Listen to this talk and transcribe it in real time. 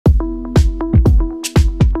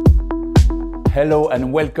Hello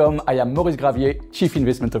and welcome. I am Maurice Gravier, Chief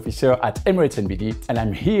Investment Officer at Emirates NBD, and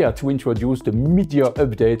I'm here to introduce the mid-year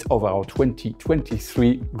update of our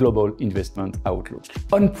 2023 Global Investment Outlook.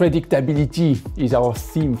 Unpredictability is our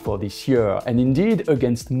theme for this year, and indeed,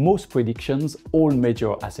 against most predictions, all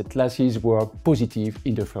major asset classes were positive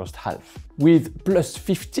in the first half. With plus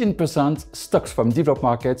 15%, stocks from developed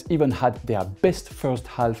markets even had their best first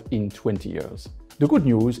half in 20 years. The good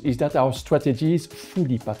news is that our strategies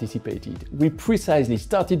fully participated. We precisely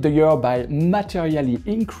started the year by materially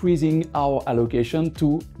increasing our allocation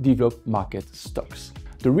to developed market stocks.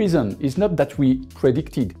 The reason is not that we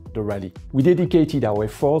predicted the rally. We dedicated our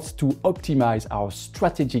efforts to optimize our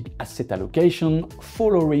strategic asset allocation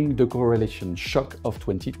following the correlation shock of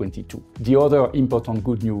 2022. The other important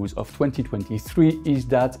good news of 2023 is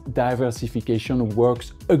that diversification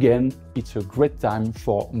works again. It's a great time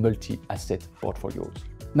for multi-asset portfolios.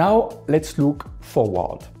 Now let's look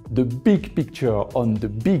forward. The big picture on the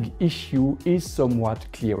big issue is somewhat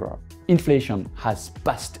clearer. Inflation has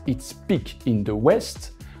passed its peak in the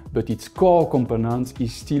West, but its core component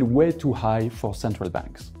is still way too high for central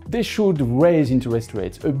banks. They should raise interest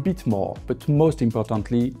rates a bit more, but most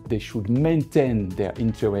importantly, they should maintain their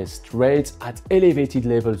interest rates at elevated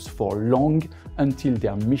levels for long until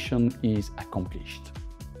their mission is accomplished.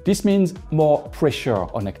 This means more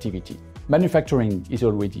pressure on activity. Manufacturing is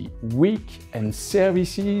already weak, and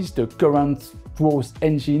services, the current growth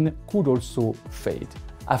engine, could also fade.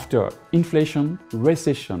 After inflation,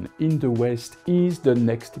 recession in the West is the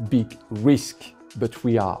next big risk. But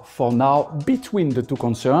we are, for now, between the two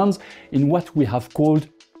concerns in what we have called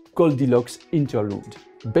Goldilocks interlude: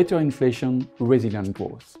 better inflation, resilient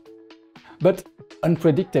growth. But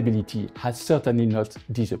unpredictability has certainly not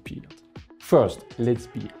disappeared. First, let's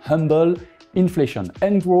be humble. Inflation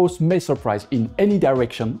and growth may surprise in any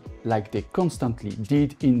direction, like they constantly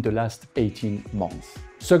did in the last 18 months.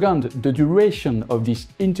 Second, the duration of this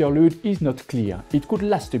interlude is not clear. It could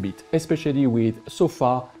last a bit, especially with, so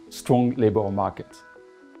far, strong labor markets.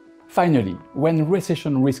 Finally, when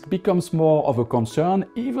recession risk becomes more of a concern,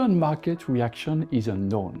 even market reaction is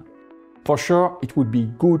unknown. For sure, it would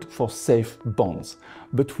be good for safe bonds.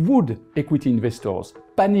 But would equity investors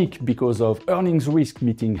panic because of earnings risk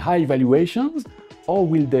meeting high valuations, or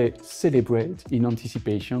will they celebrate in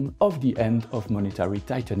anticipation of the end of monetary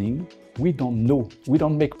tightening? We don't know. We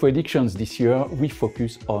don't make predictions this year, we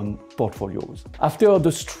focus on portfolios. After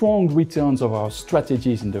the strong returns of our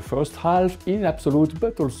strategies in the first half, in absolute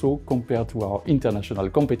but also compared to our international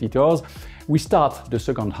competitors, we start the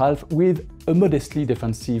second half with a modestly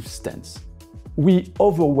defensive stance. We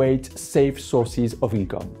overweight safe sources of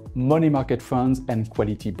income, money market funds and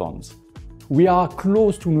quality bonds. We are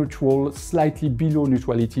close to neutral, slightly below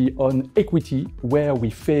neutrality on equity, where we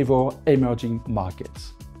favor emerging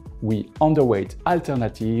markets. We underweight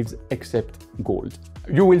alternatives except gold.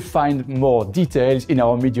 You will find more details in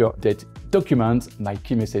our media update document. My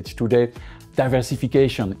key message today: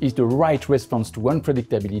 diversification is the right response to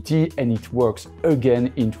unpredictability, and it works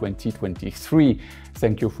again in 2023.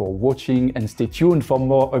 Thank you for watching and stay tuned for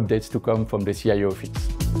more updates to come from the CIO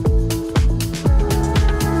office.